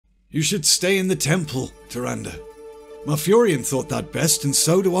You should stay in the temple, Tyrande. Malfurion thought that best, and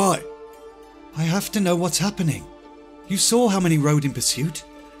so do I. I have to know what's happening. You saw how many rode in pursuit.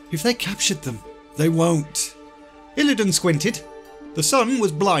 If they captured them... They won't. Illidan squinted. The sun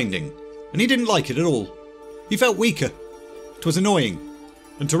was blinding, and he didn't like it at all. He felt weaker. 'Twas annoying,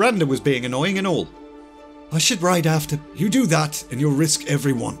 and Tyrande was being annoying and all. I should ride after... You do that, and you'll risk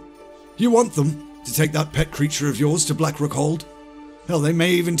everyone. You want them to take that pet creature of yours to Black Rockhold? Hell, they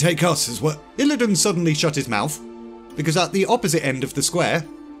may even take us as well. Illidan suddenly shut his mouth, because at the opposite end of the square,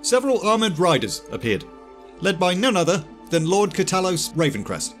 several armoured riders appeared, led by none other than Lord Catalos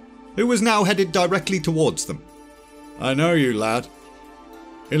Ravencrest, who was now headed directly towards them. I know you, lad.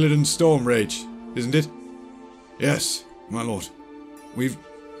 Illidan Stormrage, isn't it? Yes, my lord. We've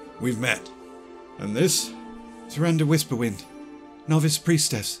met. And this? Tyrande Whisperwind, novice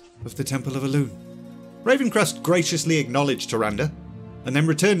priestess of the Temple of Elune. Ravencrest graciously acknowledged Tyrande, and then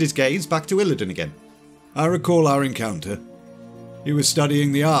returned his gaze back to Illidan again. I recall our encounter. You were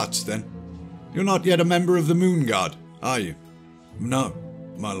studying the arts then. You're not yet a member of the Moon Guard, are you? No,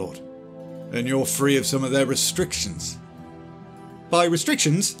 my lord. Then you're free of some of their restrictions. By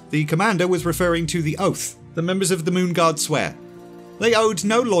restrictions, the commander was referring to the oath the members of the Moon Guard swear. They owed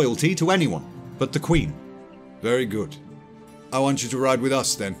no loyalty to anyone but the Queen. Very good. I want you to ride with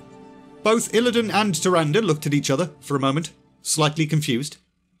us then. Both Illidan and Tyrande looked at each other for a moment, slightly confused.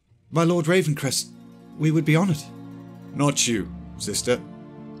 My Lord Ravencrest, we would be honoured. Not you, sister.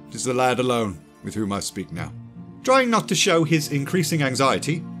 It is the lad alone with whom I speak now. Trying not to show his increasing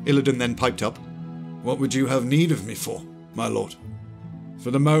anxiety, Illidan then piped up. What would you have need of me for, my lord?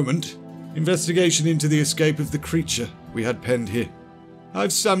 For the moment, investigation into the escape of the creature we had penned here.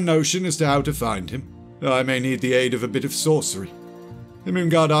 I've some notion as to how to find him, though I may need the aid of a bit of sorcery. The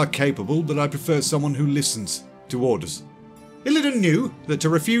Moonguard are capable, but I prefer someone who listens to orders. Illidan knew that to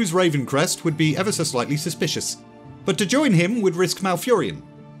refuse Ravencrest would be ever so slightly suspicious, but to join him would risk Malfurion.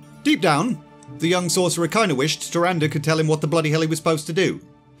 Deep down, the young sorcerer kinda wished Tyrande could tell him what the bloody hell he was supposed to do.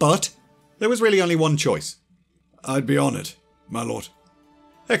 But there was really only one choice. I'd be honoured, my lord.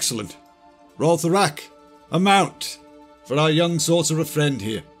 Excellent. Roltharak, a mount for our young sorcerer friend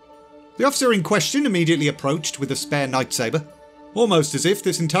here. The officer in question immediately approached with a spare lightsaber, almost as if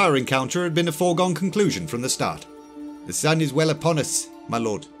this entire encounter had been a foregone conclusion from the start. The sun is well upon us, my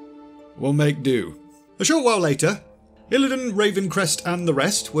lord. We'll make do. A short while later, Illidan, Ravencrest and the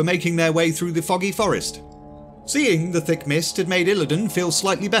rest were making their way through the foggy forest. Seeing the thick mist had made Illidan feel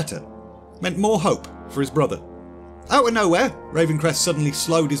slightly better, meant more hope for his brother. Out of nowhere, Ravencrest suddenly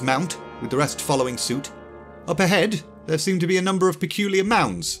slowed his mount, with the rest following suit. Up ahead, there seemed to be a number of peculiar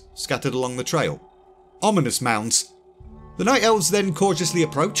mounds scattered along the trail. Ominous mounds. The Night Elves then cautiously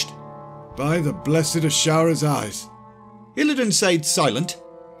approached. By the blessed Ashara's eyes. Illidan stayed silent,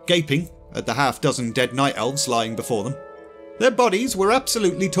 gaping at the half-dozen dead Night Elves lying before them. Their bodies were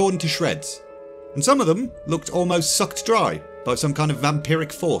absolutely torn to shreds, and some of them looked almost sucked dry by some kind of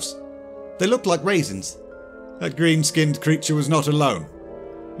vampiric force. They looked like raisins. That green-skinned creature was not alone.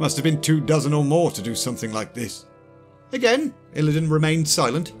 Must have been 24 or more to do something like this. Again, Illidan remained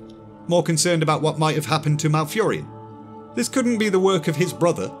silent, more concerned about what might have happened to Malfurion. This couldn't be the work of his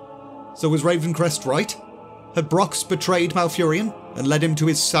brother. So was Ravencrest right? Had Brox betrayed Malfurion and led him to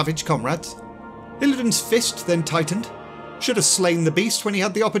his savage comrades? Illidan's fist then tightened. Should have slain the beast when he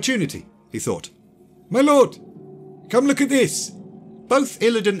had the opportunity, he thought. My lord, come look at this. Both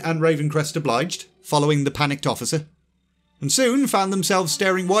Illidan and Ravencrest obliged, following the panicked officer, and soon found themselves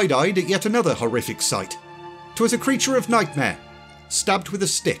staring wide-eyed at yet another horrific sight. 'Twas a creature of nightmare, stabbed with a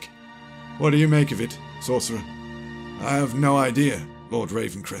stick. What do you make of it, sorcerer? I have no idea, Lord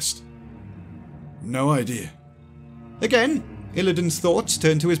Ravencrest. No idea. Again, Illidan's thoughts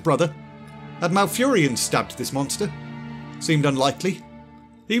turned to his brother. Had Malfurion stabbed this monster? Seemed unlikely.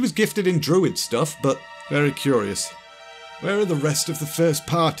 He was gifted in druid stuff, but... Very curious. Where are the rest of the first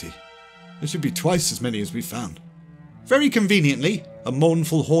party? There should be twice as many as we found. Very conveniently, a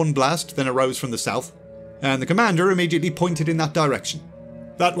mournful horn blast then arose from the south, and the commander immediately pointed in that direction.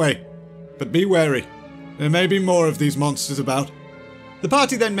 That way. But be wary. There may be more of these monsters about. The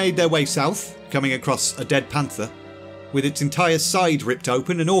party then made their way south, coming across a dead panther, with its entire side ripped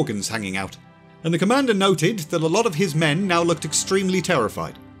open and organs hanging out, and the commander noted that a lot of his men now looked extremely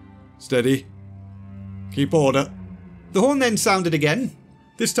terrified. Steady. Keep order. The horn then sounded again,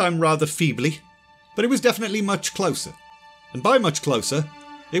 this time rather feebly, but it was definitely much closer, and by much closer,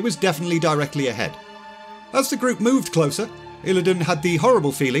 it was definitely directly ahead. As the group moved closer, Illidan had the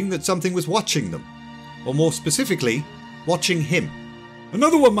horrible feeling that something was watching them, or more specifically, watching him.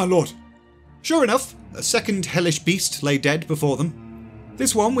 Another one, my lord! Sure enough, a second hellish beast lay dead before them.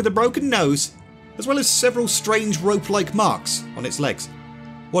 This one with a broken nose, as well as several strange rope-like marks on its legs.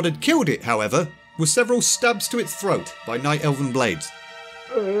 What had killed it, however, was several stabs to its throat by night elven blades.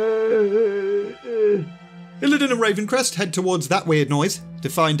 Illidan and Ravencrest head towards that weird noise to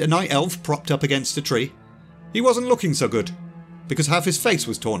find a night elf propped up against a tree. He wasn't looking so good, because half his face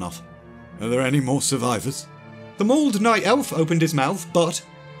was torn off. Are there any more survivors? The mauled night elf opened his mouth, but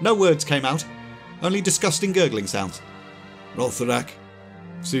no words came out, only disgusting gurgling sounds. Roltharak,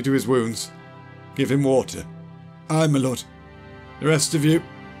 see to his wounds. Give him water. Aye, my lord. The rest of you,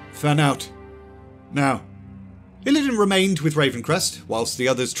 fan out. Now. Illidan remained with Ravencrest, whilst the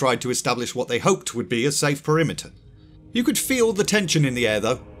others tried to establish what they hoped would be a safe perimeter. You could feel the tension in the air,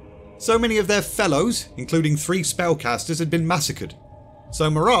 though. So many of their fellows, including 3 spellcasters, had been massacred,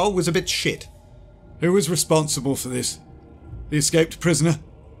 so morale was a bit shit. Who was responsible for this? The escaped prisoner?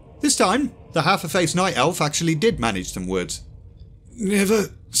 This time, the half-a-face night elf actually did manage some words. Never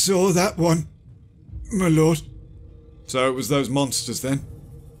saw that one, my lord. So it was those monsters then?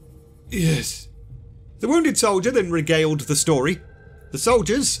 Yes. The wounded soldier then regaled the story. The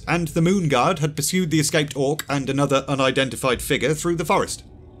soldiers and the moon guard had pursued the escaped orc and another unidentified figure through the forest.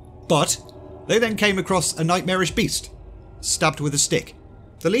 But they then came across a nightmarish beast, stabbed with a stick.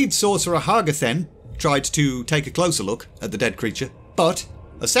 The lead sorcerer Hargathen tried to take a closer look at the dead creature, but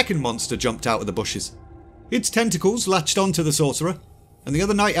a second monster jumped out of the bushes. Its tentacles latched onto the sorcerer, and the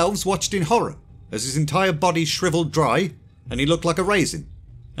other night elves watched in horror as his entire body shriveled dry and he looked like a raisin.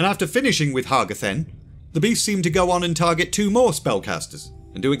 And after finishing with Hargathen, the beast seemed to go on and target 2 more spellcasters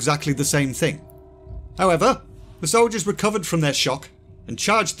and do exactly the same thing. However, the soldiers recovered from their shock and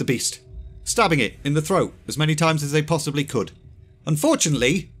charged the beast, stabbing it in the throat as many times as they possibly could.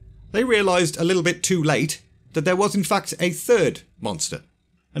 Unfortunately, they realised a little bit too late that there was in fact a third monster.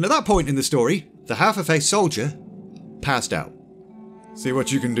 And at that point in the story, the half-a-face soldier passed out. See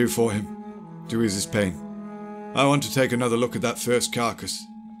what you can do for him, to ease his pain. I want to take another look at that first carcass.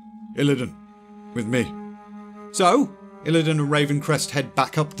 Illidan, with me. So, Illidan and Ravencrest head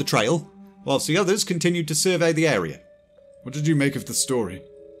back up the trail, whilst the others continued to survey the area. What did you make of the story?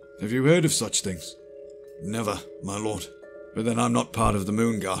 Have you heard of such things? Never, my lord. But then I'm not part of the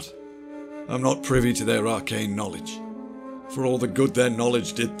Moon Guard. I'm not privy to their arcane knowledge. For all the good their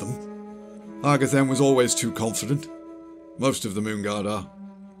knowledge did them. Hargathen was always too confident. Most of the Moon Guard are.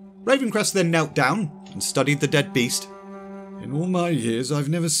 Ravencrest then knelt down and studied the dead beast. In all my years, I've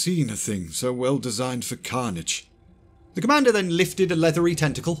never seen a thing so well designed for carnage. The commander then lifted a leathery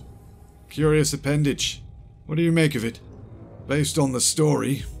tentacle. Curious appendage. What do you make of it? Based on the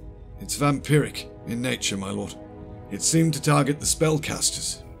story, it's vampiric in nature, my lord. It seemed to target the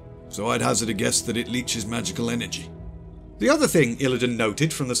spellcasters, so I'd hazard a guess that it leeches magical energy. The other thing Illidan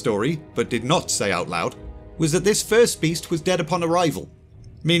noted from the story, but did not say out loud, was that this first beast was dead upon arrival,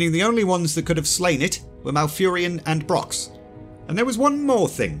 meaning the only ones that could have slain it were Malfurion and Brox. And there was one more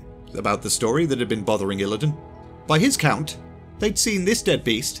thing about the story that had been bothering Illidan. By his count, they'd seen this dead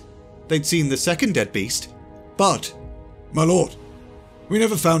beast, they'd seen the second dead beast, but... My lord, we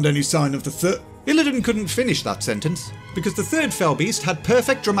never found any sign of the third... Illidan couldn't finish that sentence, because the third fell beast had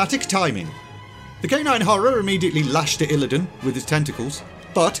perfect dramatic timing. The canine horror immediately lashed at Illidan with his tentacles,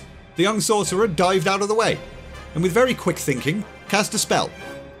 but the young sorcerer dived out of the way, and with very quick thinking, cast a spell.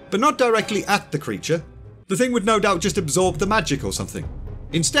 But not directly at the creature. The thing would no doubt just absorb the magic or something.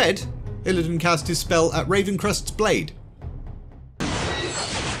 Instead, Illidan cast his spell at Ravencrest's blade.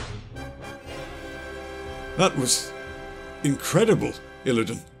 That was incredible,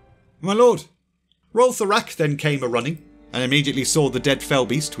 Illidan. My lord. Roltharak then came a-running, and immediately saw the dead fell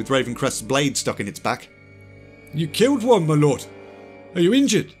beast with Ravencrest's blade stuck in its back. You killed one, my lord. Are you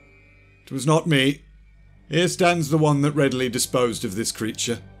injured? It was not me. Here stands the one that readily disposed of this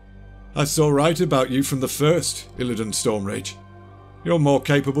creature. I saw right about you from the first, Illidan Stormrage. You're more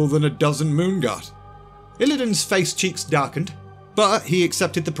capable than a dozen Moonguard. Illidan's face cheeks darkened, but he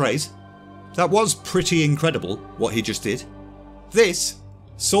accepted the praise. That was pretty incredible, what he just did. This,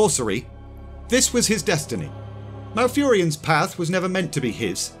 sorcery, this was his destiny. Malfurion's path was never meant to be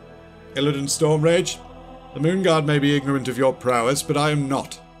his. Illidan Stormrage, the Moonguard may be ignorant of your prowess, but I am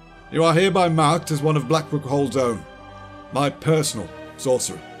not. You are hereby marked as one of Blackrookhold's own. My personal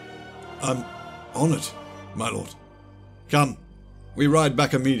sorcerer. I'm honoured, my lord. Come, we ride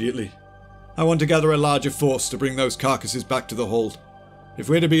back immediately. I want to gather a larger force to bring those carcasses back to the hold. If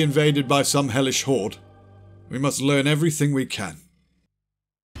we're to be invaded by some hellish horde, we must learn everything we can.